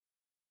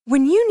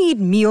When you need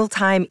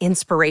mealtime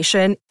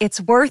inspiration,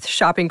 it's worth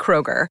shopping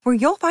Kroger, where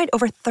you'll find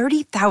over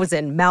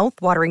 30,000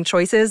 mouth-watering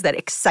choices that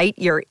excite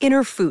your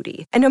inner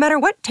foodie. And no matter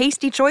what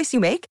tasty choice you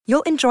make,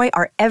 you'll enjoy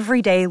our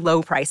everyday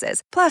low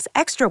prices, plus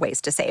extra ways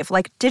to save,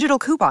 like digital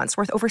coupons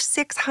worth over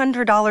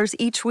 $600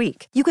 each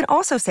week. You can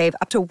also save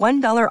up to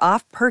 $1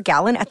 off per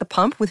gallon at the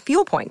pump with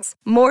fuel points.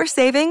 More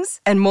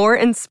savings and more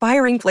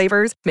inspiring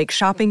flavors make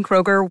shopping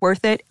Kroger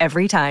worth it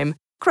every time.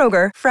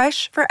 Kroger,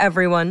 fresh for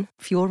everyone.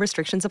 Fuel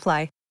restrictions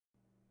apply.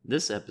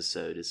 This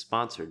episode is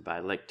sponsored by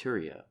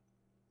Lecturio.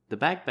 The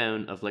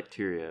backbone of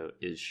Lecturio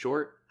is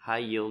short,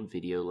 high-yield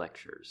video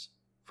lectures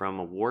from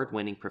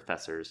award-winning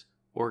professors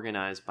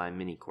organized by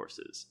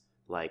mini-courses,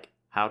 like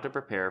How to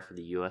Prepare for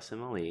the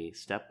USMLE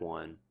Step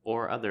 1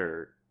 or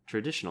other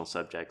traditional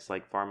subjects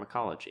like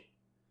pharmacology.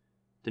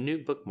 The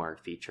new bookmark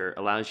feature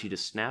allows you to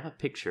snap a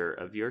picture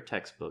of your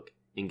textbook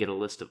and get a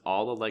list of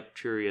all the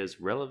Lecturio's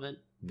relevant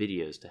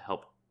videos to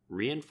help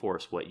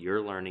reinforce what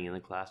you're learning in the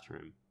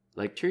classroom.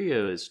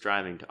 Lecturio is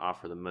striving to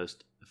offer the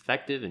most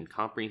effective and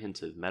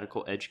comprehensive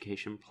medical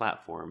education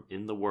platform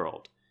in the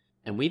world,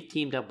 and we've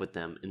teamed up with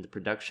them in the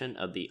production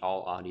of the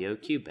All Audio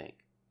QBank.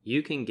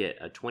 You can get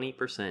a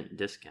 20%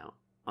 discount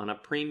on a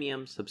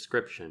premium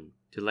subscription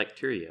to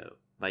Lecturio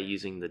by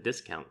using the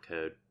discount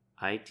code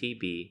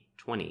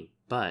ITB20.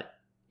 But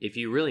if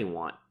you really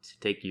want to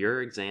take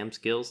your exam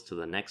skills to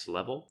the next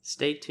level,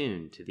 stay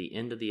tuned to the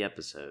end of the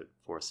episode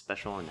for a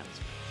special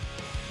announcement.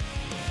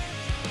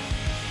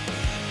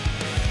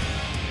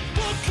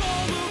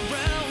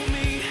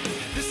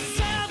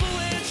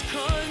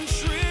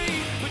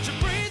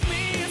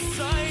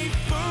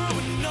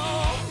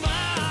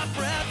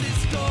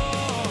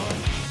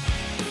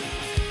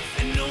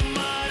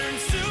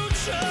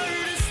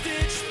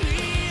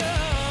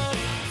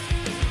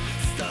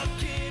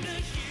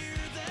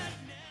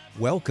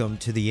 Welcome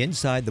to the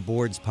Inside the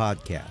Boards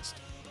podcast,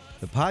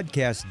 the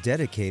podcast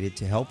dedicated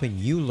to helping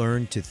you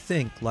learn to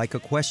think like a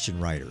question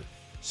writer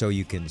so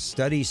you can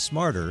study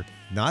smarter,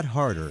 not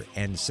harder,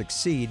 and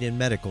succeed in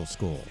medical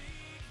school.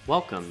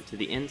 Welcome to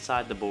the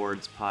Inside the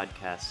Boards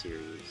podcast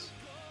series.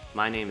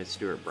 My name is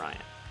Stuart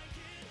Bryant.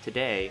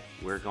 Today,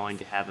 we're going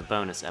to have a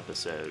bonus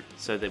episode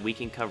so that we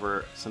can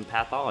cover some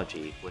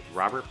pathology with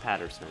Robert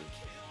Patterson,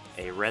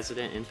 a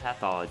resident in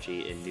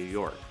pathology in New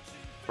York.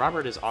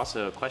 Robert is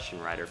also a question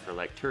writer for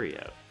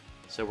Lecturio,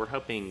 so we're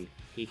hoping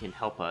he can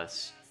help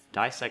us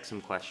dissect some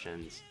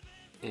questions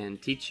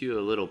and teach you a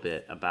little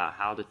bit about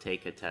how to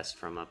take a test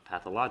from a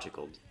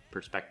pathological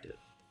perspective.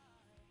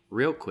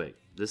 Real quick,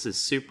 this is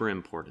super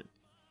important.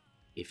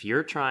 If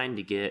you're trying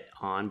to get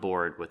on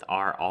board with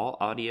our All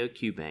Audio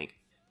QBank,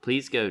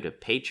 please go to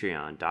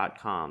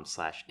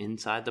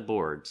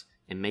patreon.com/insidetheboards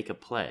and make a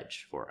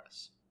pledge for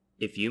us.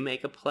 If you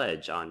make a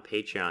pledge on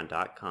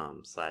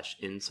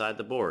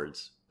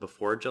patreon.com/insidetheboards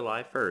before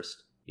July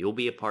 1st, you'll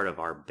be a part of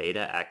our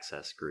beta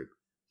access group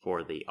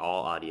for the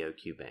All Audio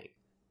QBank.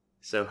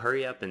 So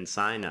hurry up and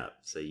sign up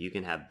so you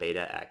can have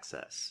beta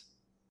access.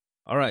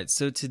 All right,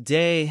 so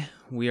today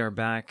we are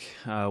back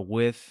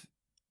with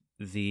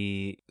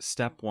the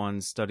Step 1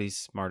 Study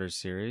Smarter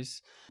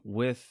series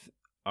with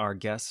our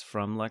guests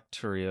from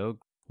Lecturio.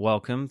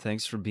 Welcome.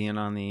 Thanks for being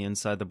on the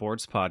Inside the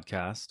Boards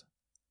podcast.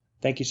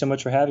 Thank you so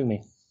much for having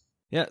me.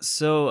 Yeah,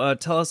 so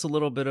tell us a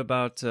little bit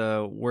about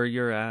where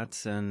you're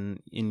at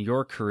and in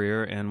your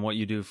career and what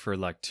you do for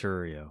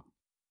Lecturio.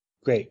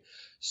 Great.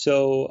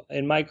 So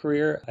in my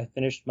career, I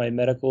finished my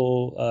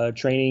medical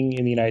training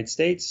in the United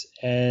States,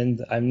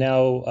 and I'm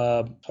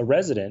now a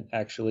resident,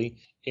 actually,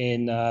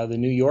 in the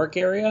New York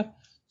area.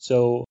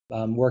 So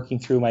I'm working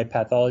through my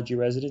pathology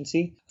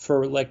residency.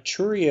 For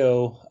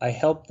Lecturio, I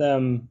help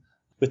them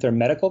with their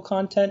medical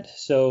content.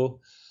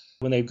 So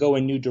when they go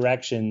in new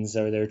directions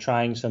or they're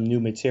trying some new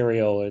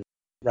material, or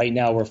right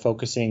now we're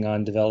focusing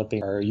on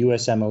developing our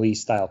USMLE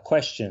style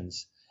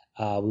questions.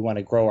 We want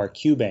to grow our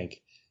QBank.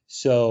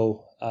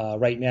 So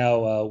right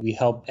now we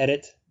help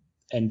edit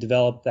and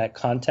develop that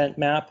content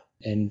map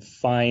and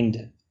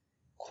find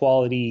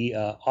quality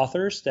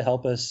authors to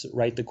help us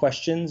write the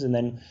questions. And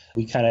then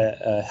we kind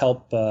of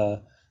help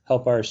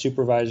our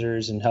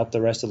supervisors and help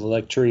the rest of the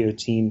Lecturio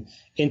team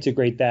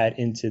integrate that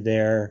into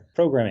their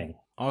programming.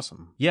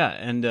 Awesome. Yeah,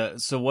 and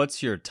so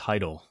what's your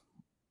title?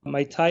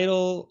 My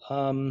title,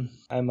 I'm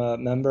a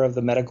member of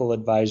the Medical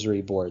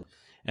Advisory Board.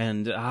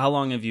 And how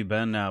long have you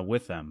been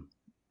with them?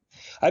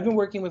 I've been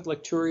working with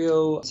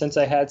Lecturio since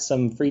I had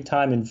some free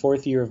time in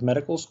fourth year of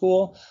medical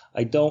school.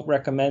 I don't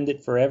recommend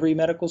it for every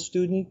medical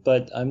student,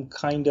 but I'm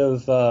kind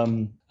of,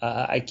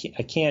 I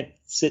can't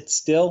sit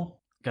still.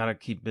 Gotta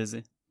keep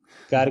busy.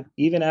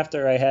 Even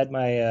after I had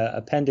my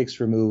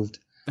appendix removed,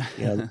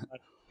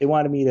 they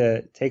wanted me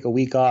to take a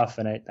week off,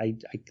 and I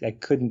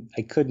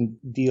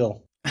couldn't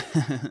deal.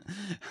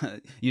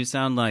 You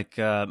sound like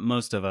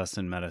most of us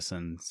in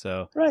medicine.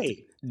 So,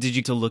 right. Did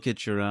you to look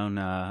at your own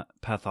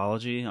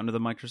pathology under the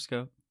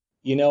microscope?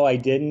 I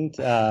didn't.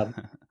 I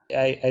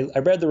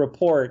read the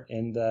report,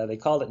 and they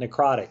called it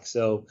necrotic.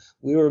 So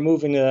we were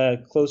moving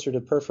closer to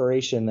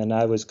perforation than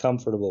I was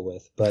comfortable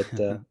with. But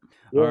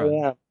here I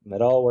am.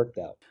 It all worked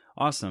out.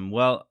 Awesome.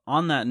 Well,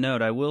 on that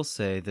note, I will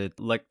say that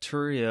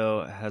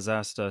Lecturio has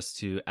asked us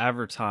to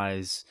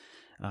advertise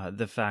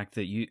the fact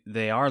that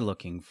they are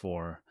looking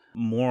for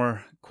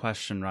more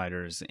question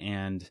writers,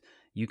 and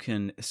you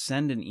can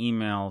send an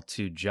email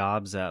to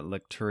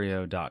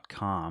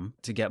jobs@lecturio.com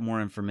to get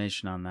more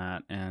information on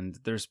that. And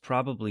there's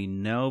probably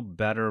no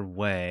better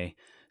way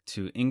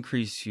to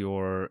increase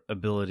your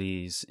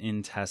abilities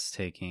in test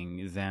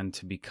taking than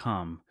to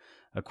become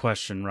a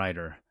question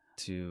writer,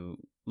 to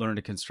learn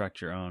to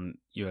construct your own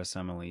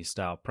USMLE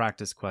style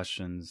practice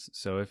questions.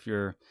 So if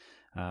you're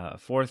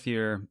fourth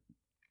year,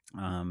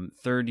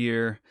 third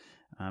year,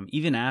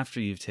 even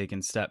after you've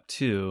taken step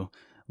 2,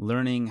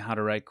 learning how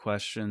to write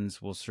questions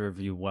will serve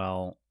you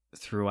well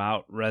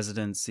throughout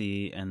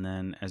residency, and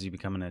then as you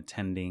become an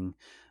attending,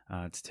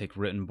 to take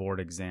written board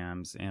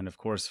exams, and of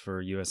course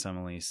for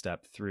USMLE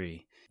step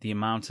 3. The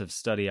amount of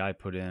study I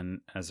put in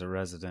as a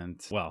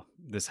resident, well,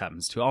 this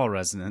happens to all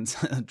residents,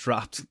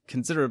 dropped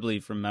considerably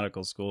from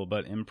medical school,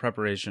 but in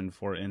preparation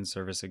for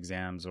in-service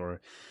exams or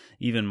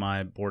even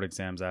my board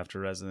exams after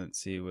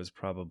residency was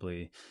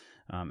probably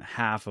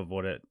half of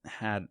what it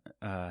had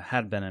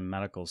been in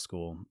medical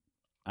school,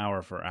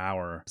 hour for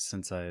hour,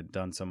 since I had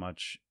done so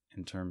much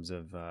in terms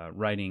of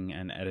writing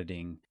and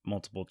editing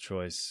multiple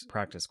choice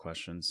practice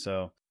questions.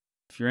 So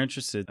if you're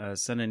interested,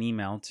 send an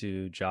email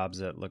to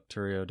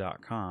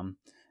jobs@lecturio.com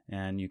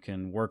and you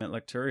can work at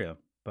Lecturio.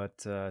 But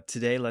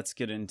today, let's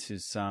get into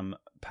some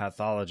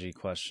pathology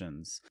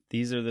questions.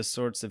 These are the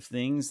sorts of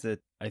things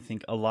that I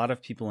think a lot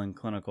of people in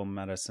clinical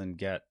medicine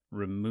get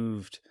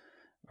removed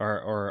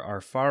or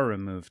are far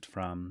removed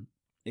from,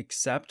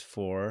 except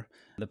for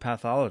the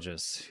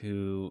pathologists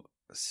who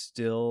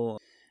still,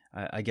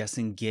 I guess,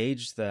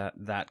 engage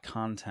that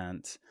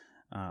content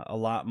a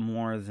lot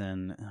more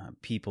than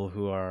people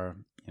who are,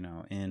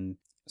 in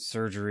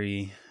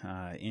surgery,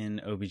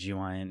 in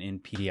OBGYN, in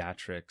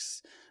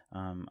pediatrics.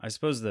 I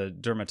suppose the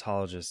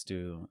dermatologists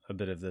do a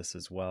bit of this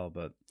as well,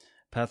 but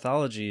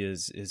pathology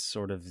is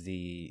sort of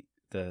the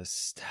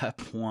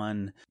step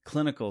 1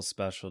 clinical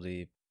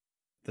specialty,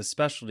 the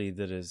specialty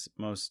that is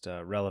most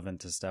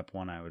relevant to step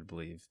 1, I would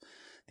believe.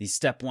 The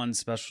step 1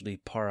 specialty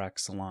par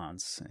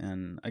excellence.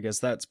 And I guess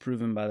that's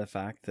proven by the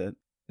fact that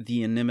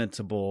the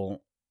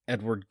inimitable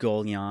Edward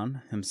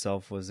Gullion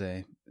himself is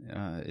a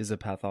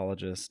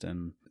pathologist,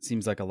 and it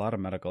seems like a lot of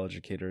medical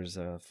educators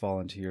fall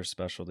into your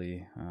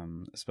specialty,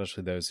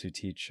 especially those who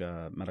teach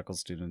medical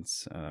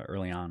students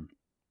early on.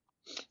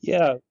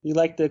 Yeah, we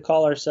like to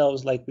call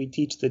ourselves like we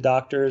teach the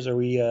doctors, or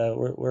we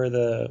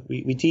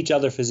teach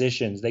other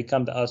physicians. They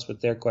come to us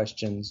with their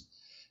questions,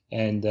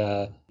 and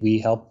we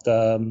help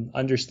them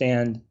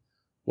understand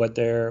what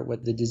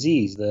the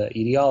disease, the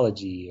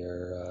etiology,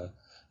 or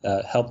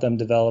help them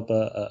develop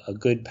a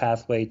good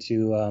pathway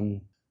to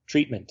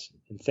treatment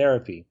and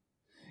therapy.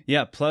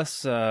 Yeah,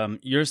 plus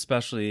your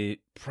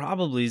specialty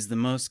probably is the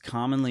most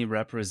commonly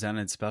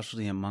represented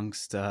specialty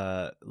amongst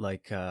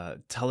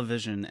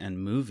television and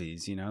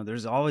movies.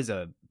 There's always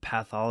a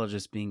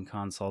pathologist being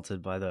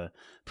consulted by the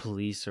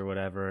police or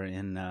whatever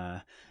in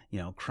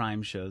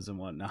crime shows and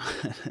whatnot.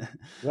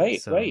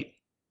 Right.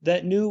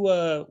 That new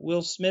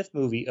Will Smith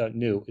movie,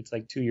 it's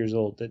like 2 years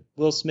old. That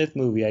Will Smith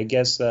movie, I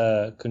guess,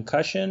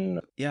 Concussion.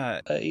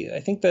 Yeah.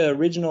 I think the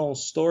original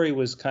story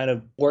was kind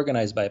of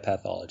organized by a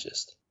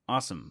pathologist.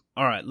 Awesome.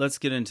 All right, let's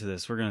get into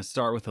this. We're going to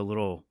start with a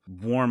little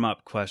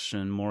warm-up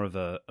question, more of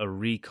a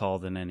recall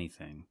than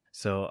anything.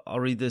 So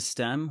I'll read this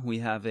stem. We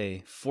have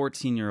a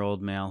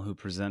 14-year-old male who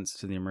presents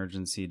to the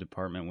emergency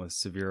department with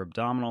severe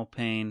abdominal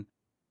pain,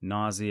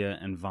 nausea,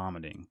 and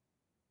vomiting.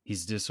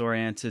 He's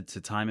disoriented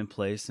to time and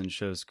place and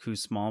shows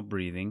Kussmaul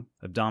breathing.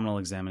 Abdominal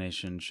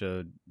examination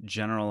showed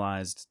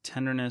generalized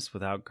tenderness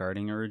without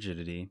guarding or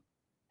rigidity,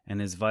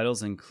 and his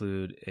vitals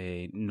include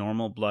a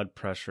normal blood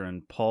pressure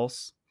and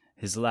pulse.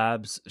 His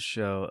labs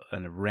show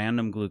a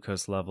random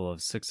glucose level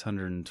of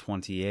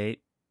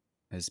 628.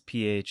 His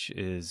pH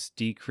is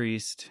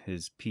decreased.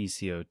 His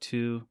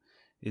PCO2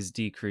 is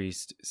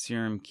decreased.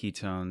 Serum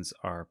ketones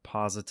are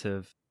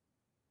positive.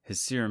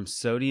 His serum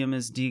sodium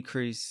is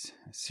decreased.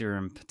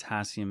 Serum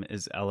potassium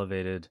is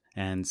elevated.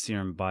 And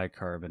serum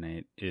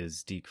bicarbonate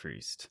is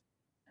decreased.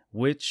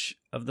 Which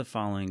of the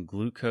following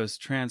glucose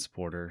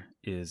transporter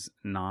is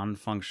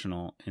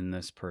non-functional in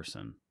this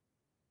person?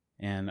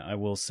 And I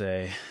will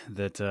say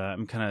that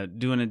I'm kind of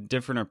doing a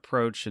different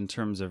approach in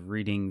terms of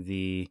reading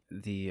the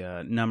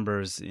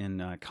numbers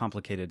in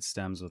complicated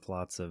stems with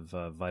lots of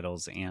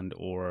vitals and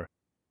or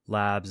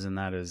labs, and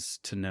that is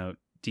to note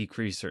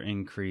decrease or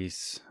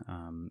increase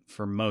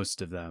for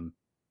most of them.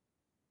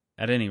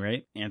 At any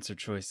rate, answer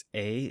choice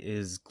A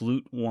is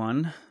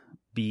GLUT1,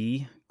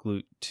 B,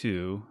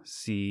 GLUT2,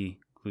 C,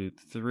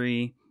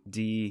 GLUT3,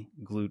 D,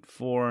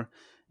 GLUT4,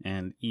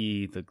 and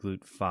E, the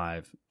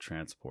GLUT5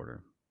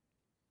 transporter.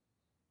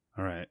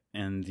 All right,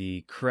 and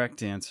the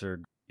correct answer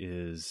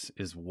is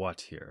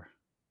what here?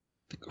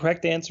 The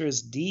correct answer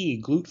is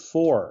D,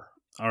 GLUT4.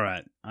 All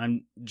right,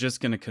 I'm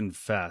just going to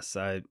confess.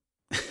 I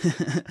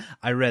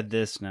read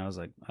this and I was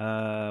like,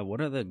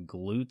 what are the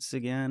glutes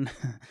again?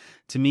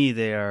 To me,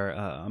 they are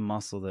a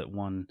muscle that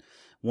one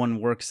one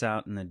works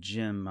out in the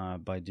gym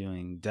by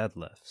doing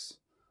deadlifts.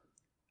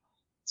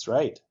 That's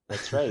right.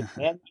 That's right.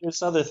 And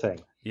there's other thing.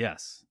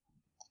 Yes.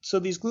 So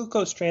these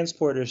glucose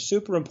transporters are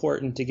super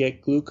important to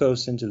get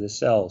glucose into the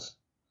cells.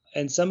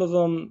 And some of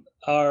them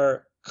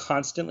are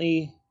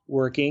constantly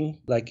working,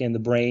 like in the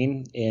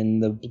brain, in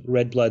the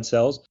red blood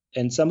cells,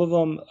 and some of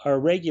them are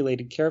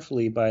regulated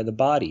carefully by the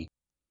body.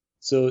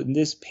 So in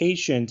this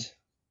patient,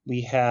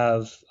 we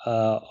have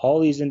all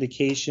these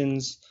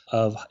indications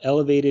of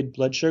elevated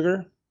blood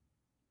sugar.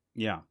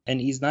 Yeah.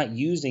 And he's not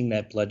using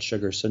that blood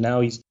sugar. So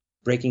now he's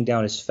breaking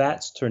down his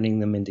fats, turning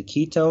them into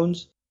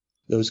ketones.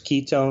 Those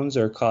ketones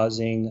are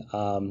causing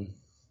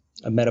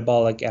a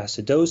metabolic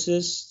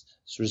acidosis.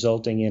 It's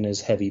resulting in his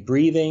heavy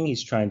breathing.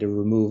 He's trying to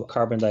remove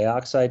carbon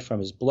dioxide from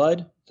his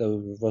blood,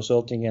 so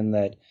resulting in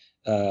that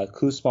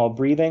Kussmaul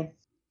breathing.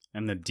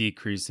 And the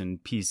decrease in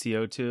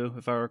PCO2,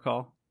 if I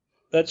recall.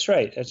 That's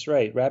right. That's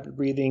right. Rapid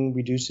breathing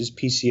reduces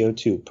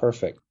PCO2.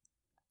 Perfect.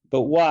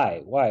 But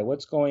why? Why?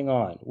 What's going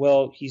on?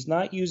 Well, he's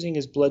not using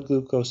his blood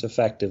glucose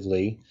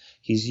effectively.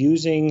 He's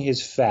using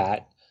his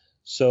fat.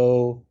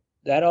 So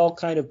that all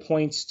kind of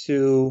points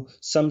to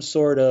some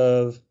sort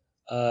of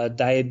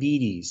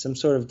diabetes, some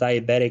sort of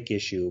diabetic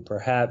issue.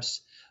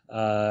 Perhaps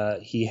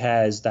he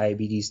has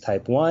diabetes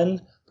type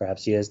 1.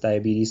 Perhaps he has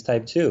diabetes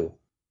type 2.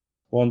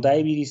 Well, in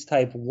diabetes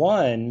type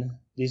 1,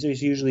 these are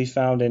usually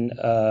found in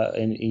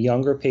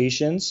younger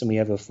patients, and we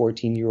have a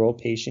 14-year-old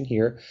patient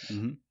here,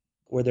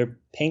 where their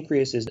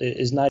pancreas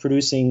is not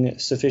producing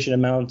sufficient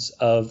amounts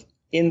of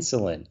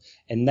insulin.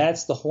 And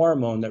that's the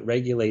hormone that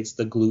regulates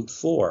the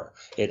GLUT4.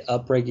 It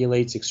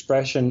upregulates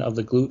expression of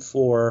the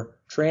GLUT4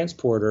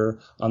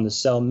 transporter on the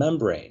cell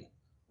membrane,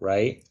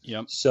 right?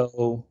 Yep.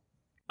 So,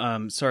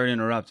 sorry to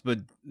interrupt, but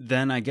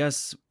then I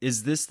guess,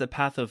 is this the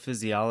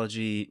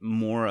pathophysiology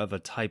more of a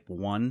type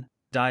 1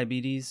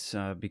 diabetes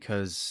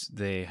because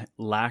they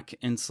lack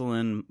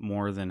insulin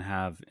more than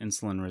have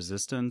insulin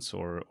resistance,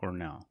 or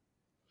no?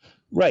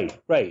 Right.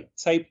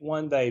 Type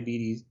 1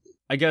 diabetes.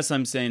 I guess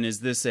I'm saying, is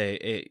this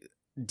a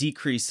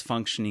decreased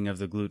functioning of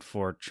the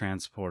GLUT4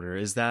 transporter?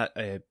 Is that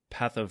a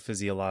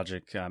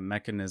pathophysiologic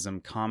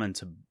mechanism common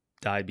to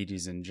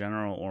diabetes in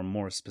general, or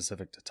more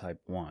specific to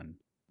type 1?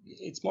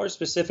 It's more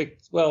specific.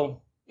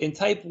 Well, in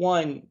type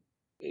 1,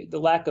 the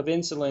lack of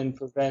insulin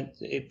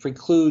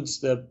precludes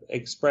the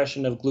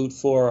expression of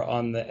GLUT4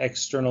 on the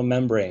external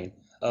membrane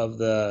of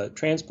the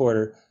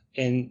transporter.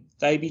 In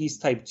diabetes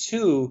type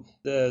 2,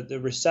 the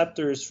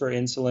receptors for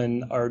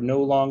insulin are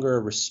no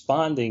longer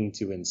responding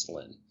to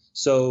insulin.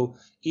 So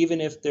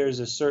even if there's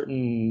a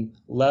certain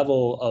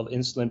level of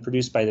insulin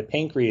produced by the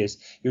pancreas,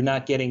 you're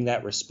not getting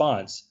that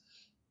response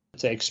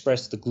to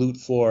express the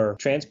GLUT4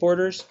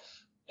 transporters.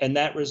 And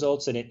that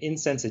results in an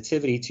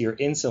insensitivity to your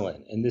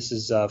insulin. And this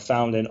is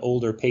found in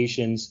older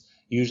patients,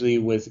 usually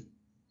with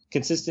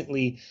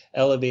consistently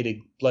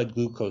elevated blood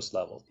glucose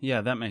level. Yeah,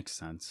 that makes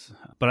sense.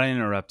 But I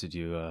interrupted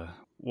you.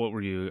 What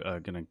were you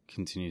going to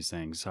continue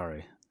saying?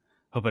 Sorry.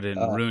 Hope I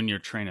didn't ruin your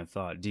train of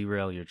thought,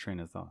 derail your train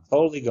of thought.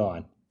 Totally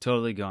gone.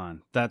 Totally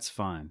gone. That's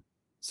fine.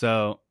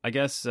 So I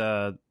guess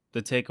the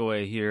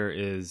takeaway here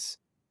is,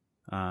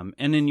 and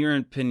in your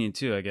opinion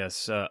too, I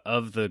guess,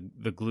 of the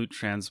GLUT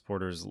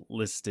transporters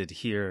listed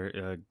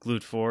here,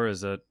 GLUT4,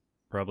 is it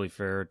probably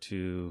fair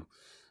to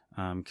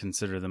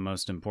consider the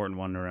most important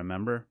one to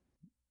remember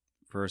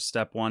for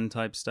step 1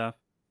 type stuff?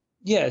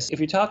 Yes, if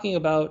you're talking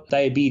about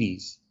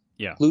diabetes,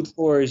 yeah,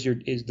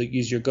 GLUT4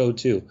 is your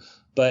go-to.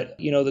 But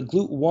the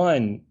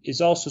GLUT1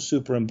 is also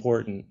super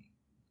important,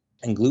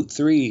 and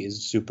GLUT3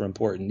 is super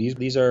important.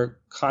 These are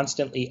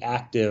constantly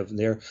active.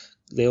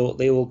 They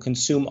will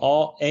consume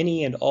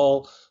any and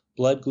all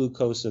blood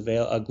glucose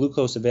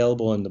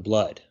available in the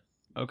blood.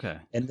 Okay.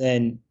 And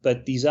then,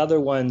 but these other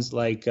ones,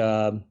 like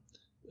some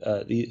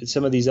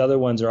of these other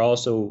ones, are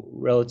also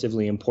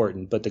relatively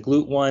important. But the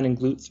GLUT1 and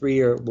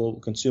GLUT3 will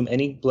consume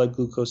any blood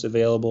glucose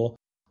available,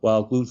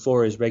 while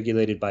GLUT4 is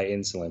regulated by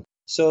insulin.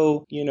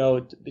 So,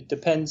 it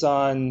depends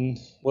on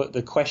what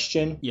the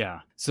question.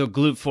 Yeah. So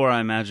GLUT4, I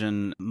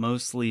imagine,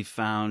 mostly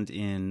found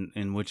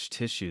in which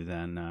tissue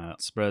then?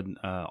 Spread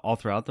all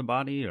throughout the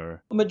body,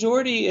 or?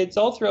 Majority, it's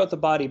all throughout the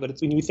body, but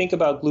when we think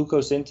about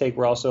glucose intake,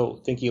 we're also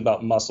thinking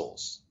about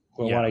muscles.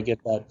 We want to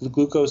get that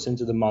glucose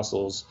into the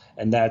muscles,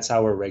 and that's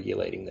how we're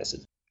regulating this.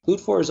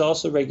 GLUT4 is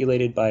also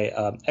regulated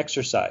by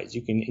exercise.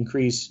 You can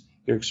increase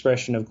your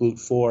expression of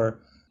GLUT4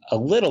 a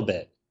little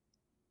bit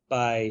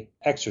by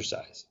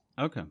exercise.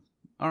 Okay.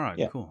 All right,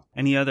 yeah. Cool.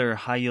 Any other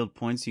high yield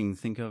points you can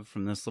think of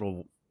from this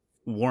little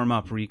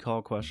warm-up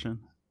recall question?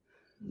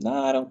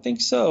 No, I don't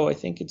think so. I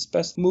think it's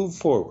best to move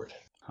forward.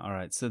 All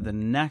right, so the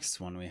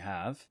next one we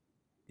have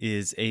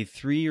is a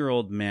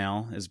 3-year-old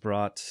male is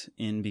brought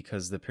in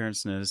because the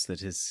parents notice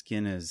that his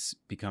skin is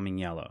becoming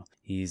yellow.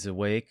 He's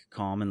awake,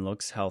 calm, and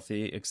looks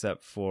healthy,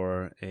 except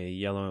for a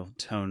yellow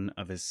tone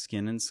of his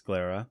skin and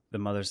sclera. The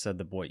mother said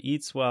the boy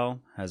eats well,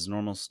 has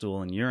normal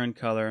stool and urine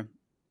color.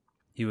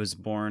 He was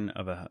born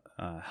of a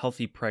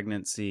healthy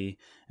pregnancy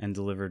and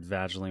delivered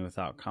vaginally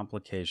without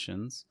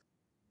complications.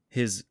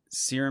 His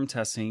serum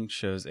testing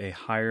shows a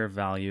higher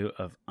value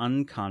of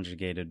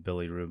unconjugated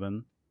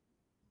bilirubin.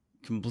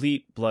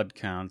 Complete blood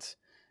count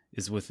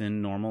is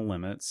within normal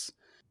limits.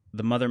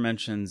 The mother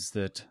mentions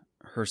that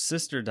her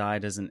sister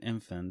died as an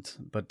infant,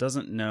 but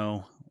doesn't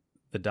know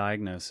the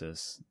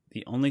diagnosis.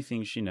 The only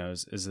thing she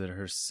knows is that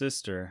her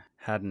sister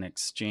had an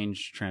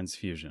exchange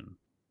transfusion.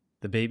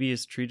 The baby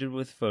is treated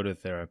with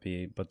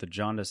phototherapy, but the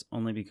jaundice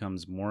only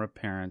becomes more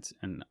apparent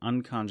and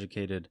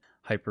unconjugated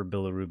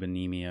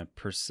hyperbilirubinemia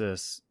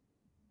persists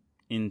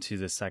into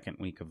the second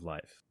week of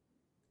life.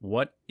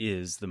 What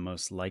is the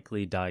most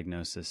likely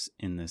diagnosis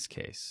in this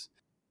case?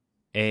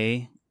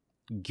 A.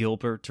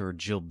 Gilbert or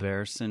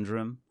Gilbert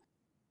syndrome.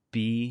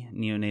 B.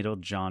 Neonatal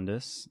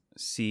jaundice.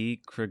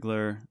 C.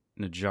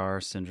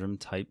 Crigler-Najjar syndrome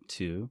type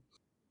 2.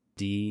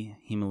 D.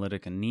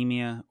 Hemolytic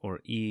anemia. Or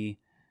E.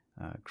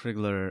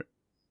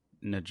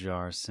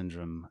 Crigler-Najjar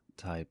syndrome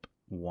type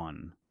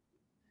 1.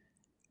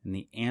 And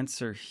the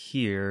answer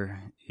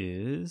here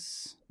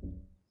is...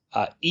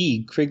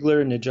 E.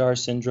 Crigler-Najjar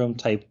syndrome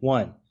type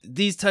 1.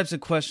 These types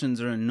of questions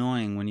are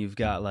annoying when you've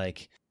got,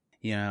 like,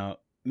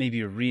 maybe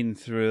you're reading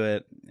through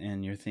it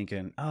and you're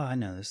thinking, oh, I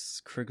know, this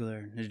is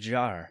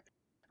Crigler-Najjar,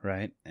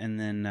 right? And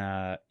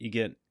then you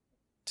get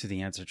to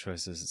the answer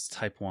choices. It's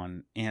type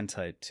 1 and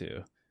type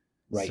 2.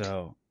 Right.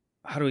 So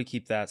how do we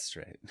keep that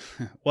straight?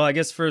 Well, I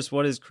guess first,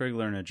 what is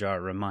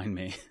Crigler-Najjar? Remind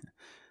me.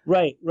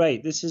 Right.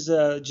 This is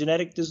a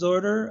genetic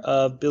disorder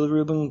of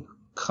bilirubin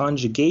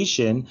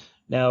conjugation.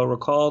 Now,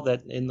 recall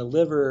that in the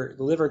liver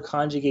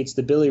conjugates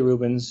the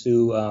bilirubins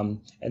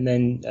and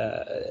then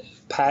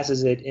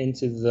passes it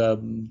into the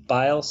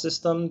bile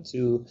system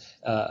into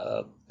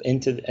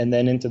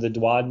the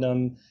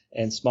duodenum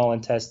and small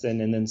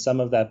intestine, and then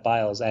some of that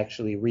bile is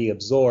actually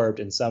reabsorbed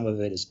and some of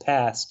it is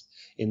passed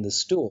in the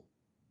stool.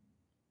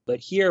 But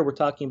here we're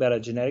talking about a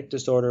genetic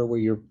disorder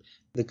where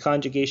the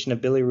conjugation of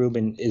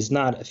bilirubin is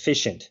not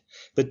efficient.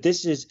 But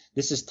this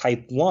is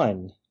type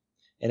 1.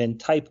 And in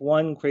type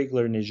 1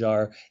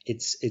 Crigler-Najjar,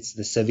 it's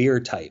the severe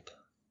type.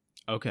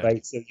 Okay.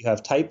 Right? So you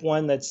have type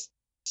 1 that's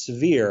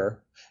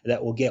severe,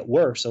 that will get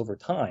worse over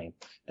time.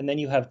 And then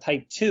you have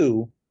type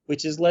 2,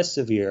 which is less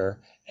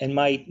severe and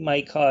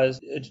might cause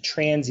a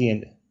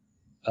transient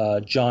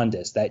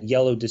jaundice, that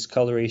yellow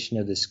discoloration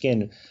of the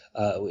skin,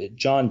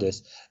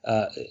 jaundice.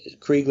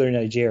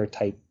 Crigler-Najjar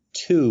type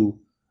 2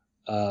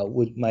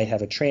 might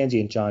have a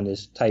transient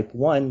jaundice. Type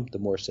 1, the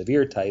more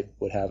severe type,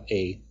 would have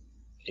a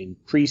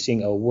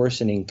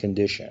worsening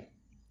condition.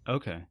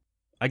 Okay.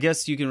 I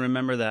guess you can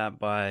remember that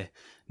by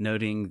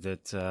noting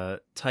that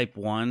type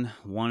 1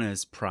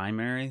 is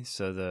primary,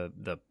 so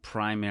the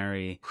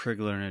primary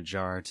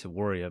Crigler-Najjar to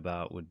worry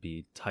about would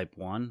be type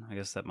 1. I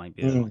guess that might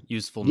be a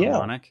useful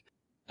mnemonic.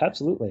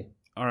 Absolutely.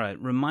 All right.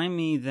 Remind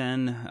me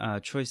then,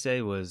 choice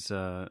A was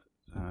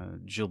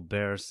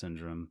Gilbert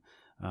syndrome.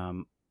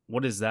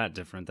 What is that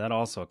different? That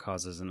also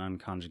causes an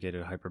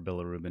unconjugated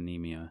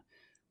hyperbilirubinemia.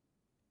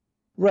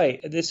 Right.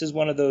 This is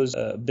one of those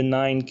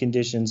benign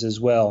conditions as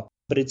well,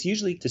 but it's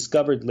usually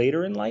discovered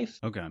later in life.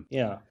 Okay.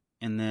 Yeah.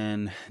 And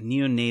then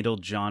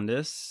neonatal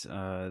jaundice,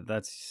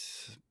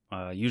 that's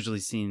usually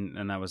seen,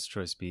 and that was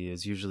choice B,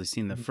 is usually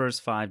seen the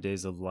first 5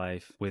 days of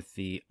life with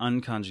the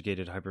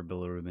unconjugated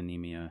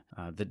hyperbilirubinemia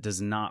that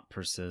does not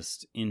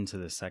persist into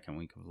the second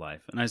week of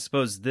life. And I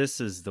suppose this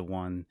is the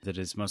one that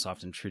is most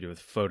often treated with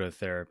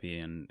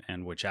phototherapy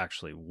and which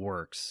actually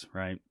works,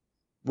 right?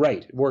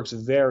 Right. It works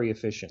very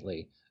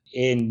efficiently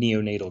in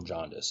neonatal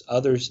jaundice.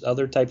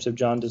 Other types of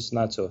jaundice,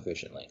 not so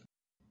efficiently.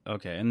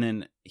 Okay, and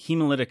then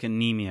hemolytic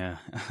anemia.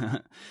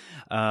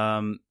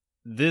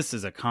 This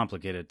is a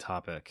complicated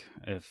topic,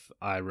 if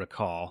I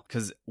recall,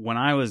 because when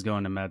I was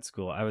going to med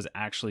school, I was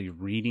actually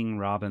reading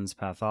Robbins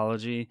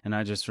pathology, and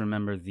I just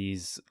remember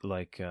these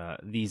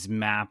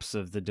maps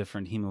of the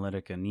different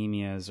hemolytic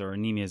anemias or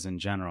anemias in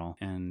general.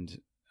 And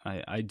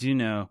I do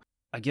know,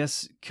 I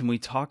guess, can we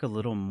talk a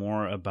little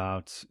more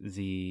about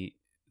the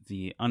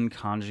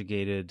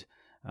unconjugated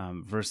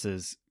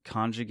versus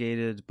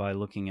conjugated by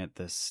looking at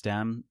the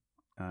stem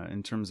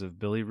in terms of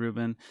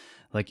bilirubin?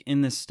 Like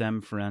in the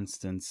stem, for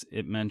instance,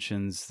 it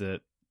mentions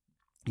that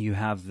you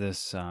have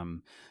this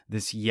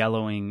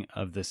yellowing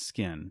of the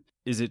skin.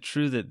 Is it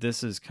true that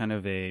this is kind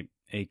of a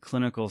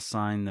clinical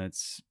sign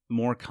that's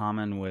more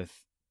common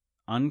with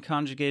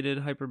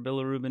unconjugated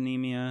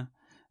hyperbilirubinemia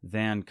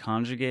than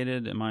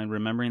conjugated? Am I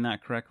remembering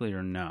that correctly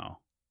or no?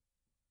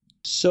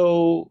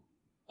 So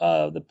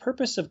the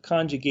purpose of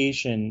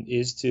conjugation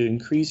is to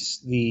increase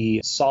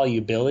the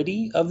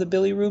solubility of the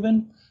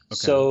bilirubin. Okay.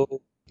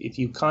 So if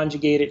you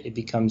conjugate it, it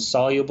becomes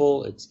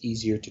soluble, it's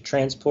easier to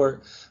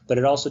transport, but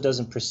it also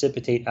doesn't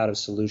precipitate out of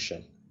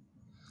solution.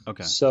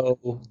 Okay.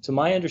 So to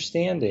my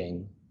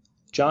understanding,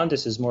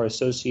 jaundice is more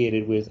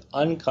associated with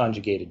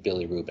unconjugated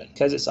bilirubin.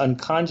 Because it's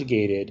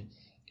unconjugated,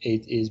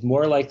 it is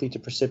more likely to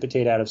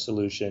precipitate out of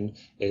solution,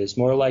 it is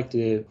more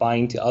likely to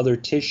bind to other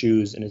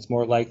tissues, and it's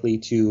more likely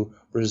to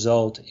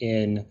result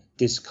in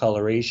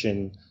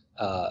discoloration,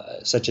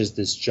 such as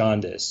this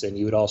jaundice. And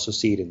you would also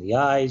see it in the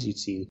eyes. You'd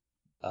see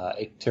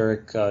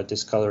icteric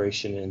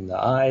discoloration in the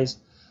eyes.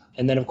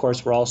 And then, of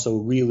course, we're also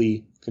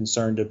really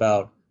concerned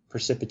about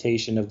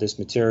precipitation of this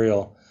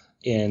material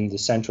in the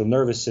central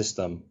nervous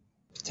system,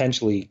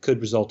 potentially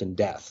could result in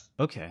death.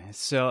 Okay,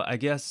 so I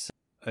guess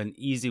an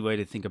easy way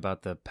to think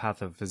about the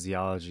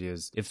pathophysiology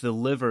is if the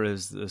liver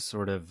is the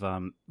sort of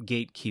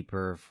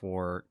gatekeeper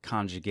for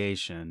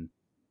conjugation,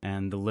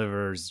 and the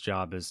liver's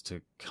job is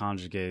to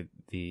conjugate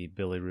the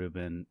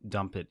bilirubin,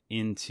 dump it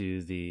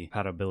into the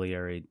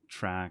hepatobiliary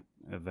tract,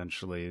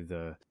 eventually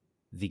the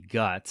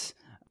gut.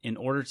 In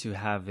order to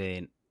have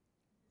an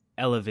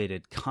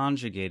elevated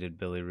conjugated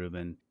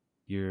bilirubin,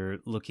 you're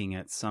looking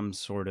at some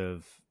sort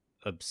of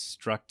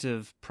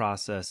obstructive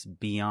process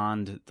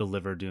beyond the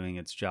liver doing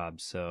its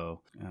job. So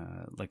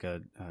like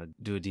a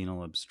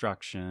duodenal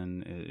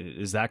obstruction.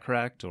 Is that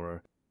correct?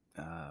 Or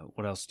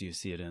what else do you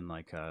see it in?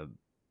 Like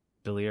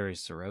biliary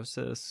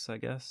cirrhosis, I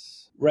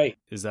guess? Right.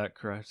 Is that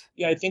correct?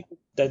 Yeah, I think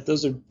that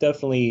those are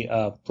definitely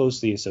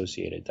closely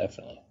associated,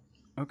 definitely.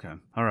 Okay.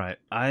 All right.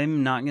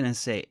 I'm not going to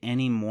say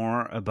any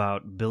more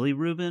about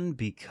bilirubin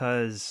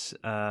because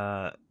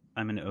I'm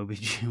an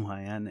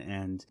OBGYN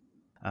and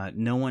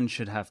no one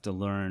should have to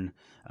learn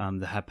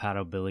the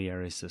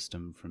hepatobiliary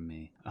system from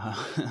me.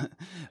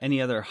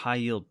 Any other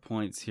high-yield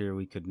points here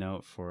we could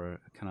note for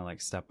kind of like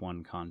step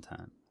one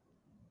content?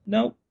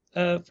 No.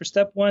 For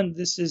step one,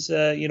 this is,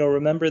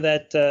 remember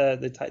that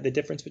the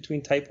difference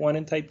between type 1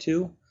 and type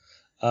 2.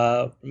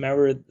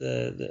 Remember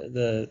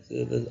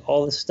the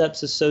all the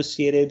steps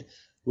associated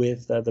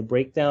with the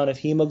breakdown of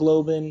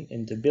hemoglobin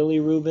into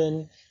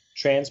bilirubin,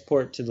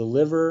 transport to the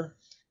liver,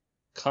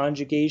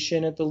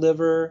 conjugation at the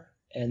liver,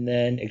 and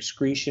then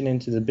excretion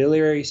into the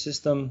biliary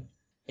system,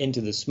 into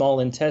the small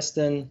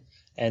intestine,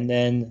 and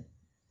then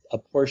a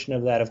portion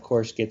of that, of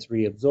course, gets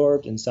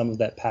reabsorbed, and some of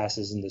that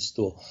passes in the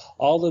stool.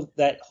 All of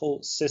that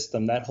whole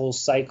system, that whole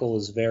cycle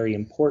is very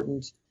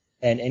important,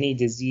 and any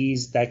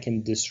disease that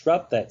can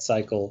disrupt that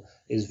cycle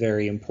is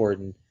very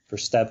important for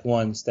step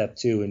 1, step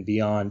 2, and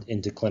beyond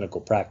into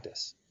clinical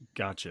practice.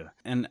 Gotcha.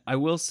 And I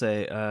will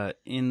say,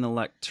 in the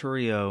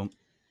Lecturio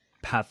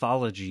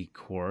pathology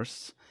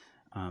course,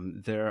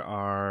 there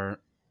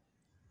are,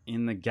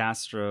 in the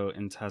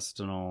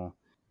gastrointestinal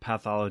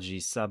pathology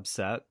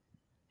subset,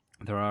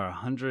 there are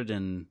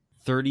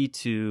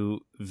 132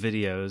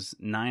 videos,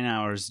 9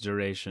 hours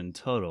duration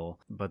total,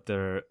 but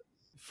there are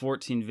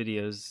 14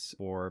 videos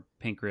for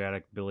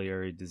pancreatic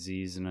biliary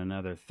disease and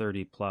another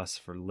 30 plus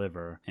for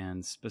liver.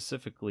 And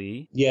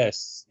specifically,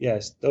 yes,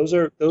 those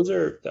are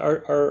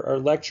our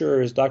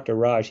lecturer is Dr.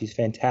 Raj. He's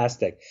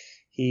fantastic.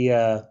 He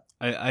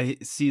I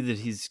see that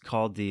he's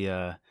called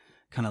the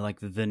kind of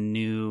like the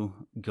new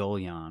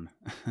Golian.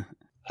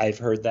 I've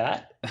heard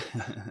that.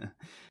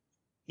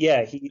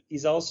 Yeah,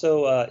 he's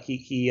also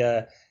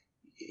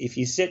if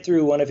you sit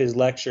through one of his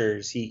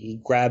lectures, he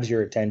grabs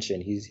your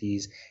attention.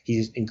 He's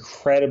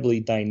incredibly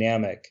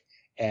dynamic,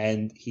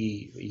 and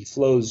he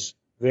flows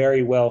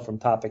very well from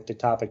topic to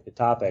topic to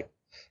topic,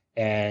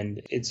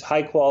 and it's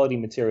high quality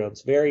material.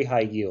 It's very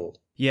high yield.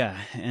 Yeah,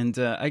 and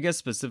I guess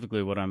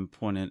specifically what I'm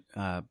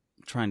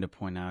trying to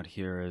point out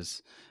here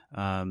is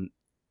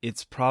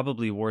it's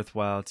probably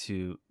worthwhile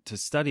to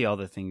study all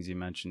the things you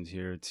mentioned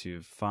here,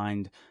 to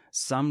find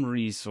some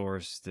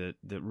resource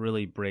that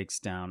really breaks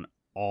down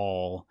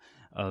all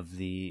of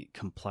the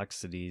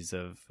complexities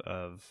of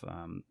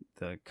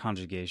the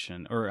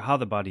conjugation, or how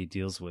the body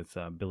deals with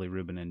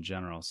bilirubin in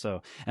general.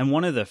 So, and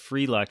one of the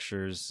free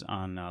lectures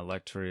on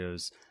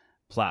Lecturio's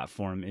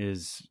platform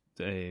is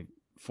a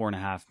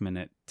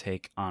 4.5-minute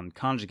take on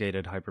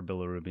conjugated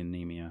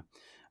hyperbilirubinemia.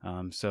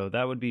 So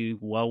that would be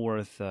well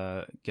worth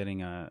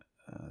getting a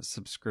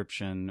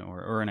subscription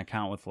or an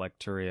account with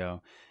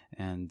Lecturio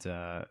and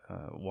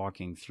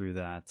walking through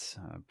that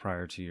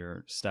prior to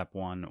your step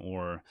 1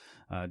 or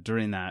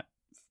during that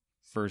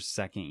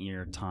second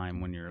year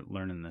time when you're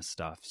learning this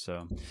stuff.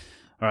 So,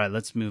 all right,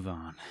 let's move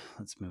on.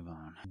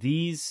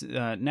 These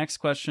next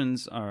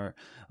questions are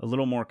a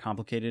little more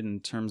complicated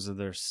in terms of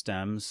their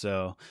stems,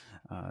 so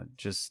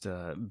just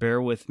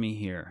bear with me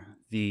here.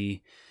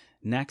 The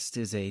next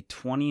is a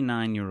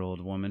 29-year-old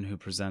woman who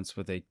presents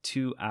with a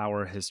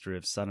 2-hour history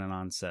of sudden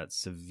onset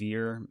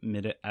severe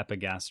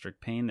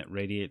mid-epigastric pain that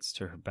radiates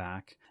to her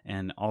back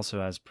and also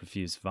has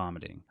profuse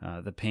vomiting.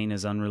 The pain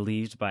is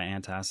unrelieved by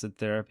antacid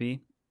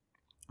therapy,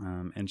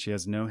 and she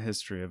has no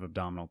history of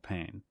abdominal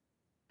pain.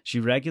 She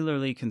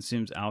regularly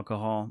consumes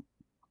alcohol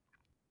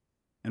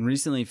and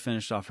recently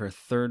finished off her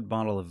 3rd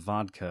bottle of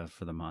vodka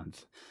for the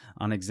month.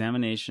 On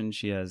examination,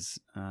 she is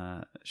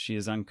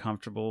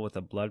uncomfortable with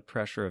a blood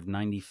pressure of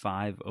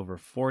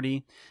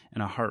 95/40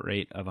 and a heart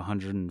rate of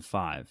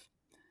 105.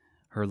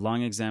 Her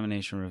lung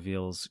examination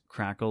reveals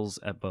crackles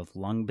at both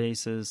lung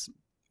bases.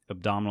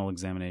 Abdominal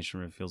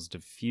examination reveals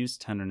diffuse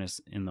tenderness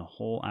in the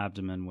whole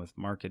abdomen with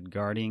marked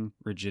guarding,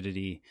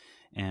 rigidity,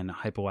 and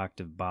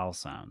hypoactive bowel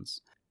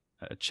sounds.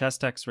 A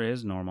chest x-ray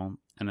is normal,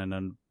 and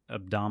an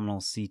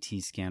abdominal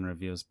CT scan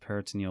reveals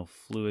peritoneal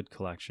fluid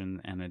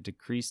collection and a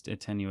decreased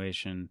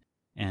attenuation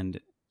and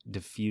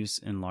diffuse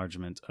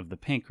enlargement of the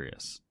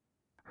pancreas.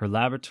 Her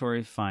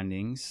laboratory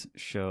findings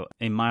show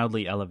a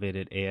mildly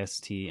elevated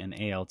AST and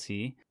ALT,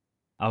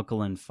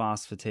 Alkaline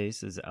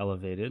phosphatase is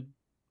elevated.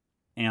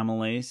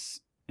 Amylase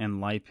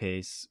and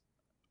lipase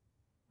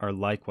are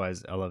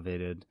likewise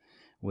elevated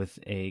with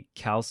a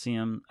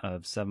calcium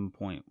of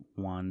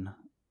 7.1,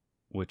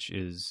 which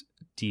is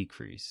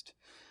decreased.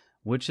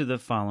 Which of the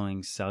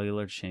following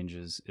cellular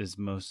changes is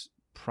most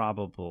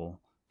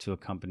probable to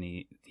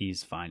accompany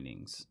these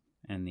findings?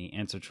 And the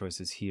answer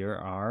choices here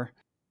are,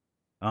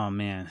 oh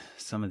man,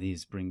 some of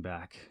these bring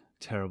back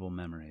terrible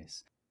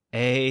memories.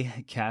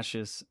 A,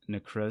 caseous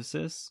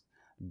necrosis.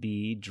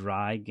 B,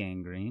 dry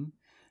gangrene.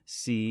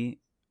 C,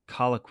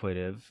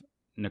 colliquative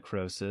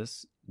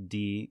necrosis.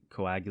 D,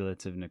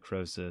 coagulative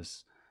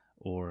necrosis.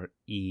 Or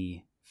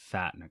E,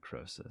 fat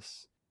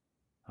necrosis.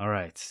 All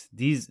right,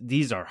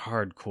 these are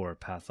hardcore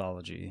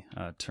pathology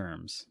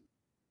terms.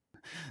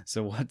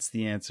 So what's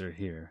the answer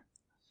here?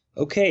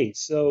 Okay,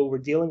 so we're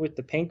dealing with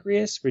the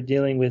pancreas. We're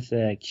dealing with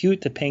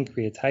acute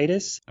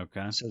pancreatitis.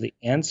 Okay. So the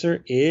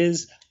answer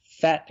is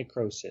fat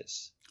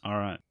necrosis. All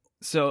right.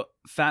 So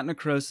fat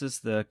necrosis,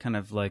 the kind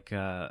of like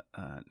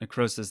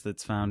necrosis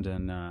that's found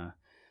in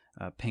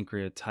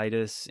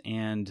pancreatitis,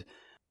 and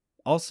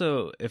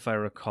also, if I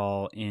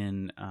recall,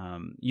 in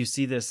you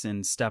see this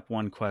in step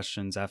 1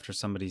 questions after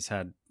somebody's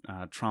had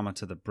trauma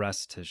to the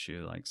breast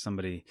tissue, like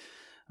somebody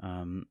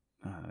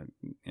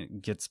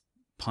gets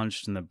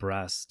punched in the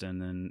breast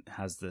and then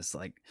has this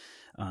like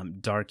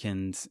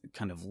darkened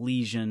kind of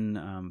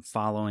lesion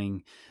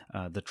following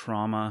the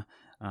trauma.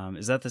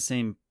 Is that the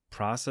same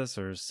process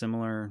or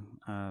similar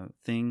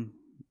thing?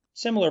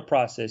 Similar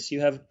process.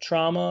 You have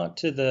trauma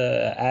to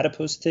the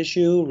adipose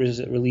tissue,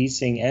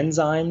 releasing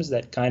enzymes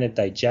that kind of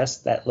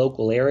digest that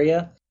local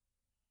area.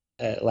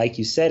 Like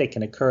you said, it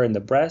can occur in the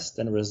breast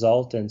and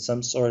result in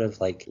some sort of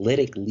like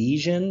lytic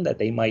lesion that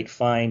they might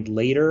find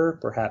later,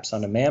 perhaps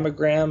on a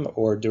mammogram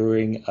or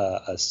during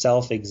a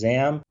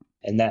self-exam.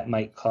 And that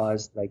might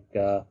cause like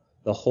the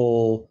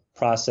whole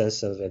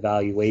process of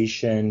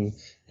evaluation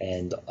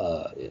and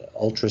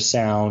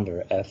ultrasound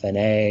or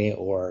FNA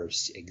or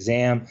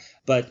exam.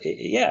 But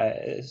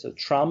so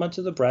trauma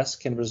to the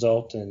breast can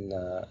result in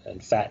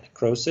fat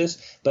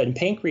necrosis. But in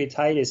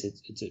pancreatitis,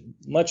 it's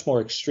much more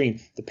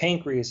extreme. The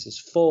pancreas is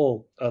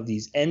full of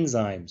these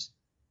enzymes.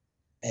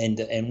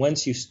 And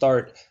once you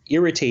start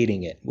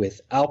irritating it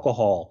with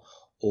alcohol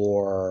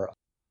or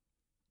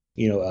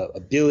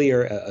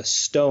a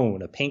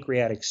stone, a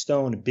pancreatic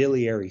stone, a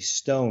biliary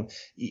stone,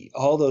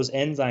 all those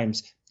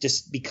enzymes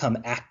just become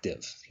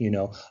active.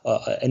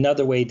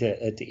 Another way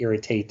to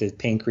irritate the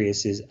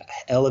pancreas is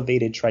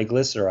elevated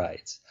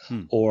triglycerides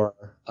or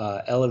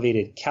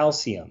elevated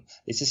calcium.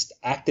 It just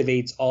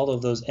activates all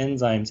of those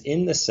enzymes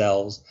in the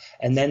cells,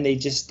 and then they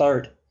just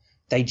start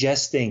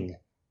digesting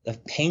the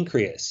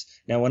pancreas.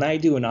 Now, when I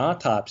do an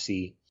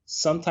autopsy,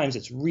 sometimes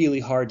it's really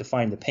hard to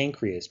find the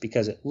pancreas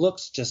because it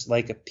looks just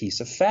like a piece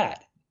of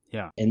fat.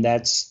 Yeah. And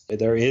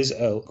there is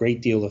a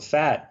great deal of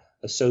fat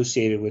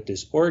associated with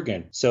this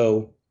organ.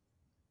 So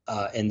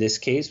in this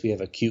case, we have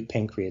acute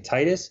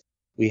pancreatitis.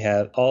 We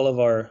have all of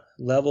our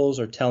levels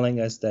are telling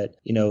us that,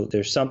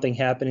 there's something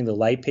happening. The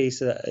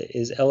lipase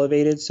is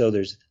elevated. So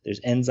there's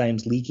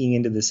enzymes leaking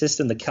into the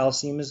system. The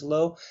calcium is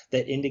low.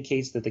 That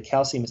indicates that the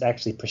calcium is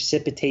actually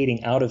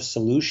precipitating out of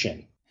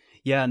solution.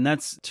 Yeah. And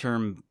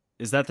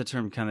is that the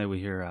term kind of we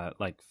hear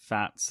like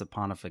fat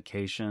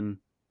saponification?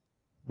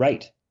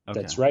 Right. Okay.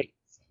 That's right.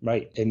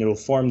 Right. And it'll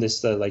form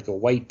this like a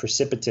white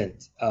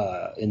precipitant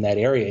in that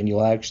area. And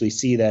you'll actually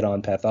see that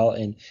on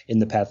in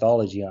the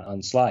pathology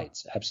on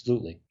slides.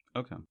 Absolutely.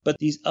 Okay. But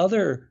these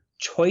other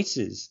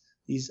choices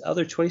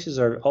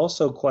are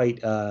also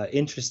quite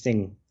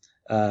interesting,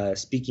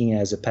 speaking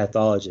as a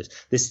pathologist.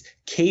 This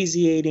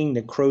caseating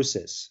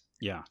necrosis.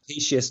 Yeah.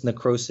 Caseous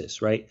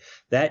necrosis, right?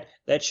 That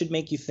should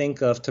make you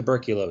think of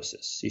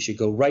tuberculosis. You should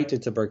go right to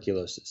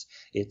tuberculosis.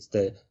 It's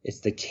the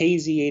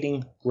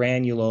caseating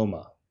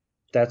granuloma.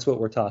 That's what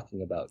we're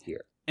talking about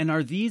here. And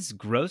are these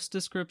gross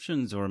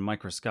descriptions or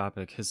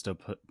microscopic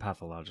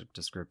histopathologic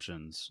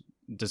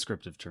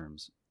descriptive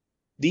terms?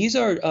 These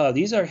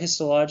are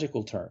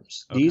histological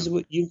terms.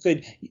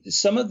 Okay.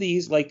 Some of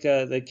these, like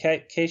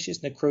the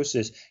caseous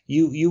necrosis,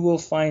 you will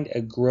find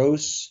a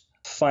gross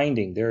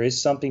finding. There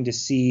is something to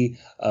see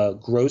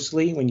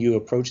grossly when you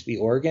approach the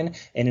organ,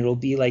 and it'll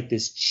be like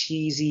this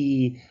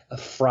cheesy,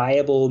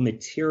 friable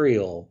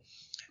material.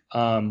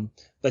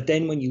 But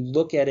then when you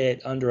look at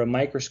it under a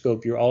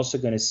microscope, you're also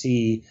going to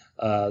see,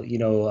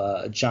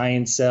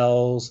 giant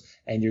cells,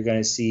 and you're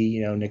going to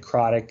see, a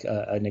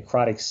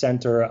necrotic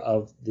center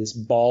of this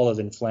ball of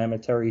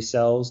inflammatory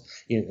cells.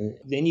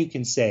 Then you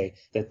can say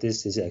that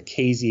this is a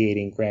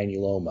caseating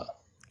granuloma.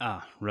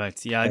 Ah,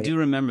 right. Yeah, I do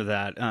remember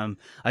that.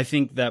 I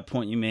think that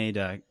point you made,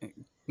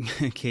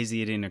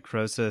 caseating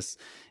necrosis,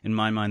 in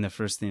my mind, the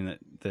first thing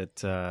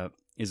that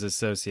is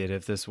associated,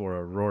 if this were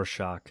a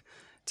Rorschach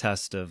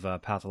test of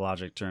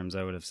pathologic terms,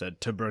 I would have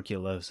said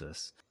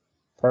tuberculosis.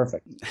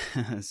 Perfect.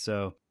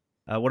 So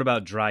what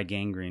about dry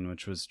gangrene,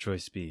 which was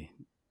choice B?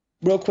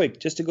 Real quick,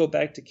 just to go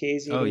back to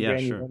caseating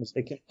granulomas,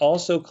 sure. It can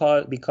also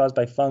be caused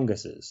by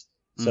funguses.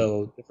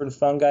 So different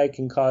fungi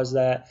can cause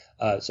that.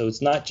 So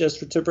it's not just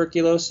for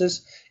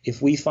tuberculosis.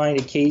 If we find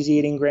a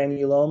caseating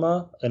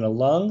granuloma in a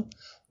lung,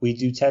 we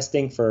do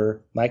testing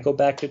for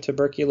Mycobacter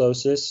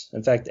tuberculosis.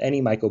 In fact,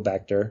 any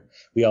Mycobacter.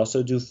 We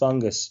also do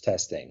fungus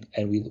testing,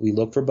 and we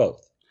look for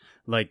both.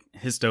 Like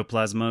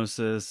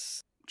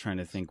histoplasmosis. Trying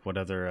to think what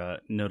other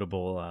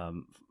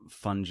notable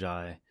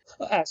fungi.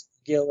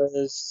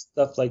 Aspergillus,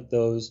 stuff like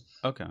those.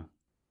 Okay.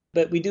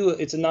 But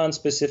it's a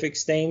non-specific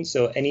stain,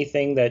 so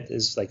anything that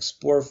is like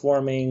spore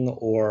forming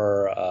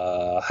or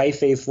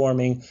hyphae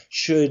forming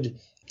should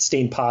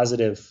stain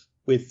positive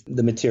with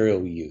the material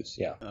we use.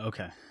 Yeah.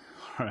 Okay.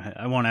 All right.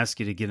 I won't ask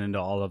you to get into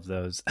all of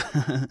those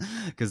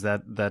because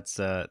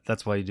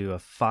that's why you do a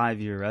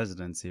 5-year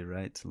residency,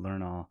 right? To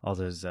learn all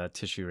those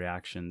tissue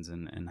reactions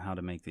and how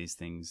to make these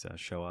things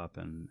show up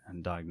and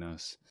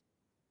diagnose.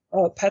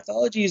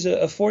 Pathology is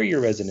a 4-year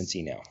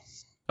residency now.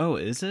 Oh,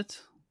 is it?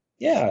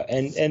 Yeah,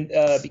 and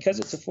because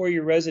it's a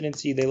 4-year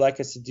residency, they like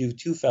us to do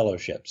 2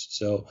 fellowships.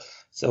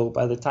 So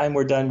by the time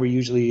we're done, we're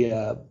usually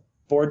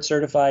board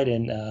certified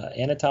in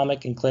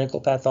anatomic and clinical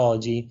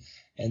pathology,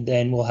 and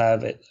then we'll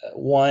have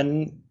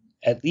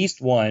at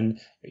least one,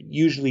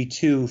 usually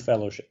 2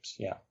 fellowships.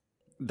 Yeah.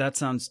 That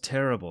sounds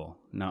terrible.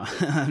 No,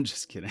 I'm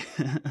just kidding.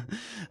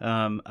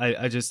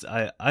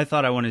 I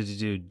thought I wanted to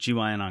do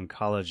GYN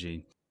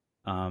oncology.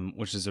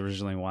 Which is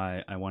originally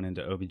why I went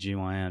into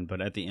OBGYN.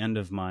 But at the end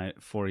of my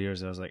 4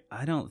 years, I was like,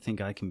 I don't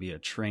think I can be a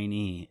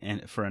trainee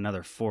for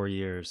another 4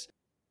 years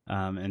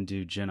and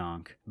do gyn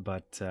onc.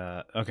 But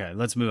okay,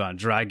 let's move on.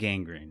 Dry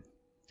gangrene.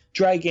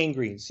 Dry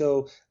gangrene.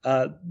 So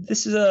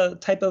this is a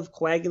type of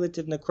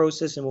coagulative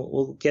necrosis, and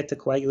we'll get to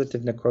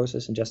coagulative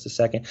necrosis in just a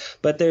second.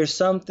 But there's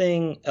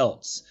something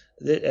else.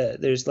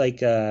 There's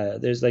like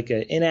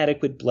an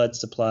inadequate blood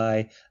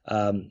supply,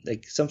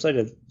 like some sort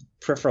of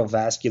peripheral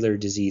vascular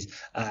disease.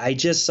 I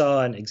just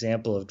saw an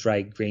example of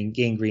dry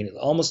gangrene. It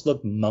almost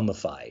looked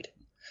mummified.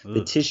 Ugh.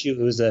 The tissue,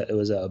 it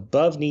was a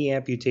above knee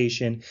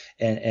amputation,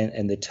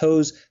 and the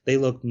toes, they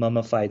looked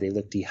mummified. They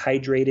looked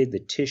dehydrated. The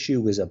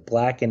tissue was a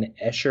blackened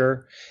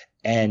Escher,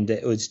 and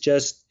it was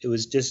just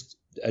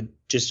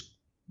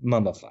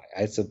mummified.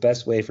 It's the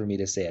best way for me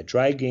to say it.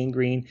 Dry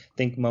gangrene,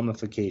 think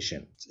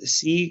mummification.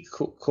 See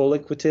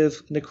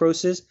colliquative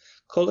necrosis.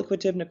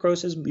 Colliquative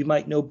necrosis we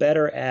might know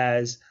better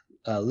as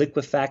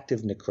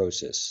liquefactive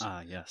necrosis.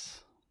 Ah, yes.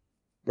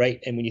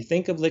 Right. And when you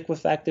think of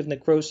liquefactive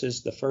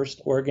necrosis, the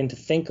first organ to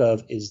think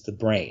of is the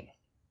brain.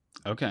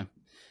 Okay.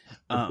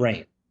 The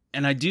brain.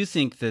 And I do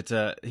think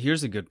that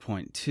here's a good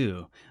point,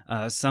 too.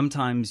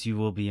 Sometimes you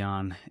will be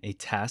on a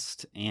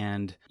test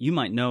and you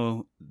might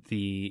know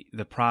the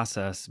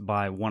process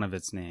by one of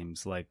its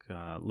names, like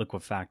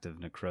liquefactive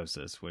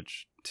necrosis,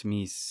 which to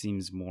me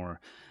seems more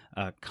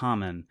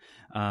common.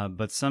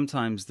 But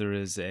sometimes there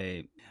is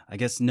I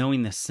guess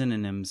knowing the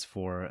synonyms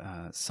for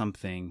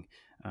something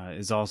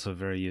is also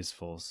very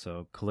useful.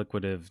 So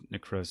colliquative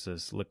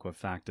necrosis,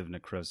 liquefactive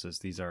necrosis,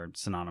 these are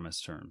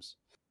synonymous terms.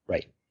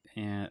 Right.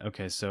 And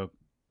okay, so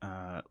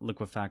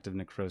liquefactive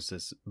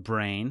necrosis,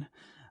 brain.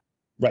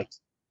 Right.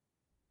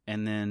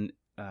 And then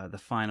the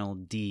final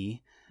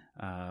D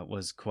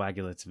was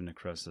coagulative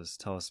necrosis.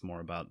 Tell us more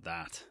about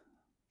that.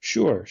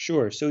 Sure.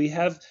 So you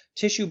have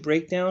tissue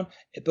breakdown,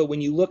 but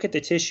when you look at the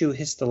tissue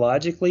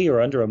histologically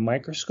or under a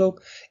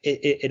microscope,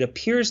 it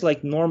appears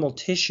like normal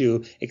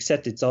tissue,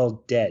 except it's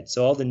all dead.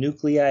 So all the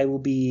nuclei will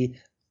be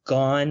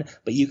gone,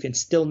 but you can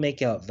still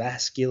make out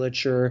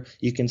vasculature.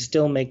 You can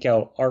still make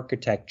out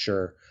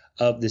architecture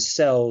of the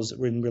cells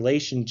in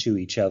relation to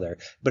each other,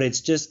 but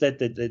it's just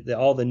that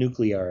all the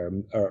nuclei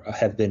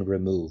have been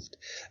removed,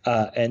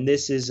 and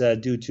this is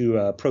due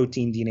to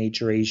protein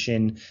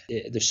denaturation.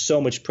 There's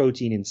so much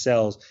protein in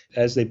cells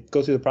as they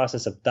go through the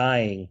process of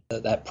dying.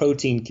 That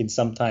protein can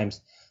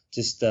sometimes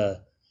just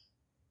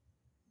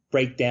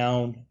break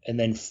down and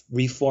then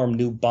reform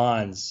new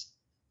bonds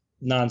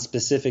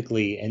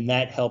non-specifically, and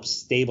that helps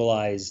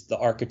stabilize the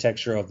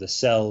architecture of the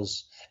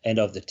cells and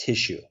of the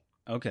tissue.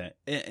 Okay.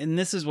 And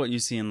this is what you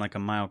see in like a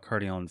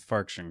myocardial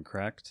infarction,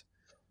 correct?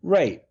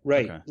 Right.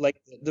 Okay. Like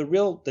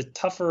the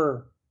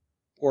tougher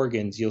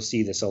organs, you'll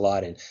see this a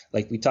lot in.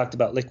 Like we talked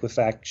about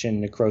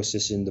liquefaction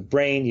necrosis in the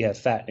brain. You have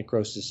fat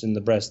necrosis in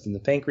the breast and the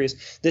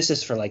pancreas. This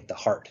is for like the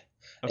heart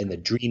and the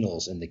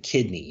adrenals and the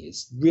kidney.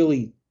 It's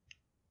really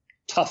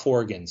tough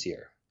organs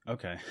here.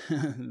 Okay.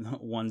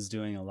 One's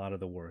doing a lot of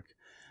the work.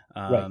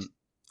 Right.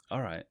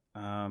 All right.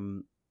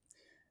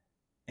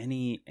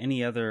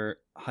 Any other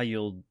high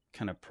yield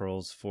kind of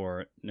pearls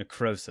for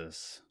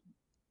necrosis?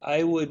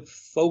 I would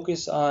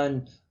focus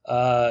on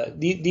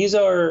these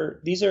are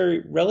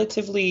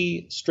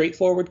relatively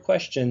straightforward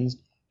questions,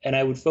 and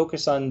I would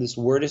focus on this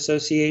word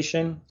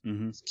association.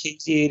 Mm-hmm.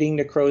 Caseating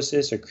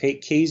necrosis or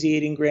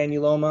caseating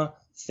granuloma,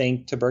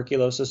 think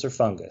tuberculosis or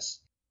fungus.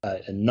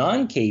 A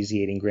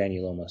non-caseating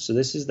granuloma, so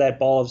this is that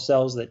ball of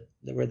cells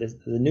where the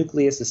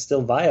nucleus is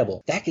still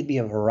viable. That could be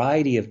a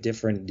variety of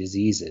different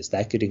diseases.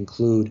 That could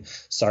include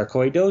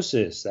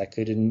sarcoidosis. That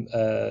could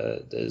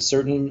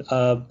certain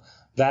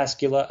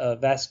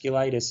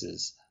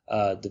vasculitises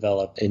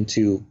develop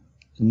into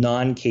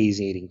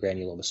non-caseating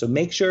granuloma. So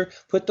make sure,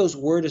 put those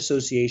word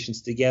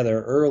associations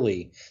together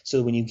early so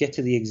that when you get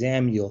to the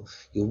exam, you'll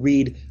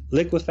read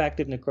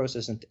liquefactive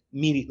necrosis and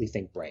immediately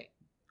think brain.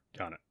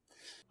 Got it.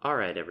 All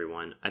right,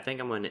 everyone. I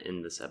think I'm going to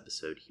end this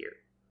episode here.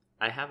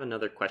 I have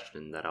another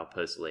question that I'll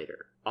post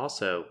later.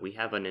 Also, we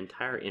have an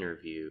entire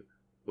interview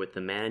with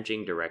the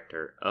managing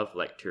director of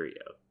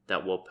Lecturio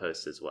that we'll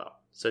post as well.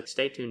 So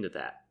stay tuned to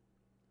that.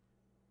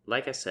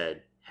 Like I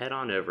said, head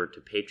on over to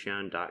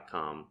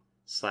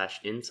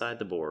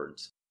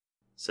patreon.com/insidetheboards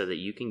so that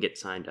you can get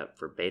signed up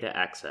for beta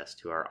access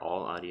to our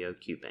all-audio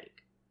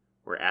QBank.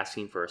 We're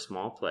asking for a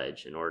small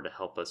pledge in order to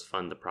help us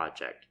fund the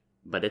project,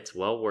 but it's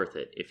well worth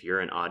it if you're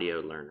an audio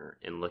learner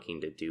and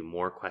looking to do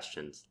more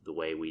questions the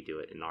way we do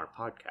it in our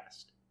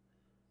podcast.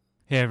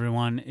 Hey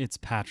everyone, it's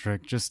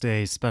Patrick. Just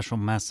a special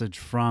message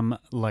from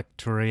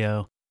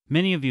Lecturio.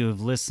 Many of you who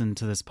have listened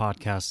to this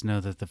podcast know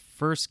that the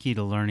first key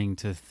to learning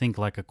to think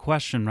like a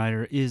question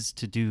writer is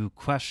to do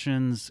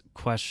questions.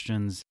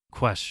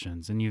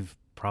 And you've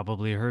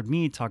probably heard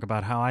me talk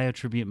about how I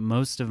attribute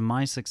most of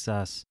my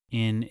success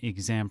in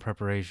exam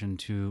preparation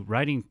to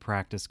writing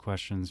practice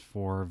questions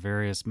for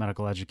various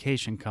medical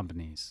education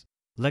companies.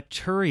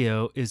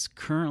 Lecturio is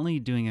currently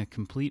doing a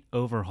complete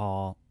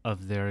overhaul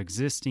of their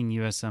existing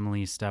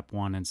USMLE Step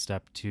 1 and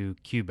Step 2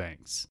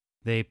 QBanks.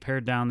 They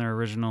pared down their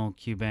original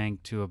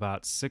QBank to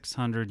about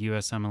 600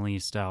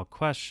 USMLE-style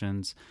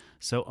questions,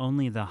 so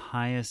only the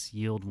highest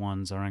yield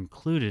ones are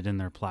included in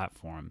their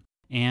platform,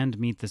 and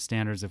meet the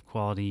standards of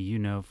quality you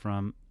know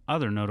from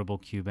other notable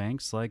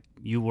QBanks like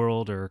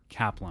UWorld or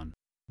Kaplan.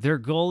 Their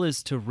goal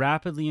is to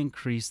rapidly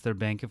increase their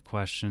bank of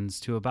questions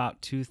to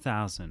about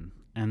 2,000,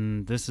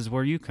 and this is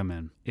where you come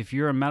in. If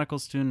you're a medical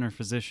student or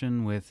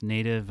physician with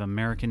native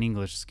American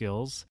English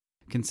skills,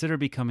 consider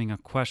becoming a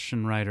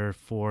question writer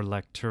for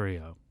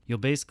Lecturio. You'll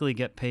basically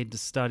get paid to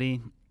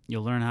study.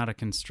 You'll learn how to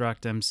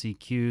construct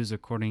MCQs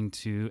according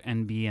to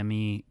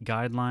NBME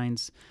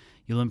guidelines.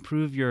 You'll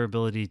improve your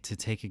ability to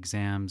take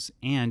exams,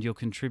 and you'll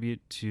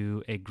contribute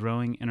to a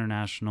growing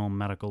international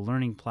medical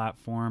learning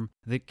platform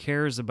that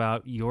cares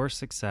about your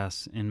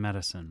success in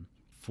medicine.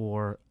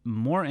 For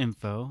more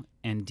info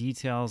and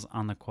details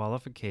on the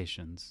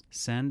qualifications,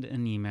 send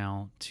an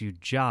email to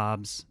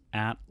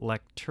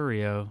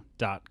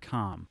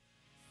jobs@lecturio.com.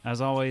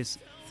 As always,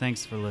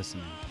 thanks for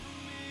listening.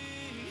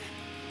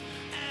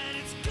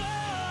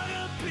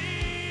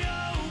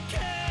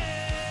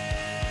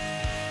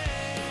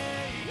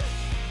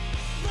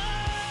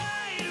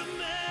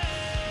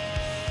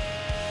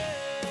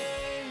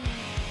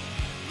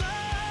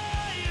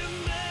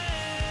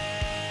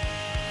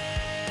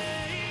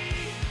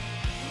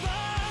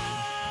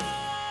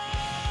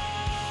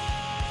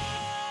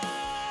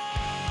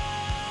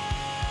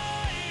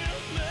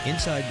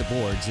 Inside the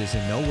Boards is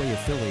in no way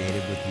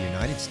affiliated with the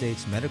United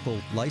States Medical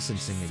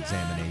Licensing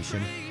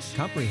Examination,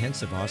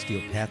 Comprehensive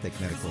Osteopathic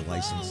Medical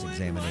License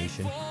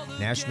Examination,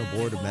 National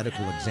Board of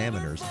Medical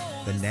Examiners,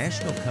 the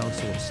National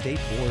Council of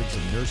State Boards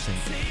of Nursing,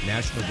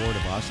 National Board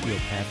of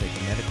Osteopathic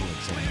Medical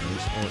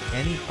Examiners, or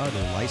any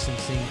other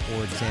licensing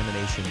or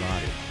examination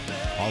body.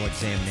 All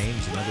exam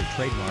names and other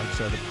trademarks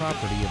are the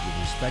property of the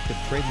respective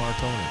trademark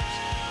owners.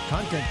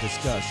 Content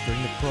discussed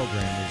during the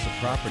program is the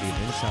property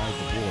of Inside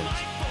the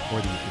Boards or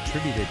the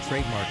attributed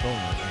trademark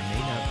owner and may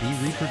not be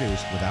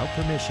reproduced without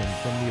permission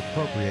from the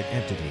appropriate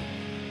entity.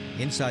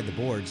 Inside the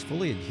Boards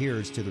fully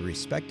adheres to the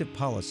respective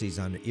policies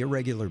on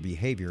irregular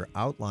behavior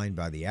outlined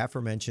by the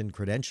aforementioned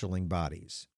credentialing bodies.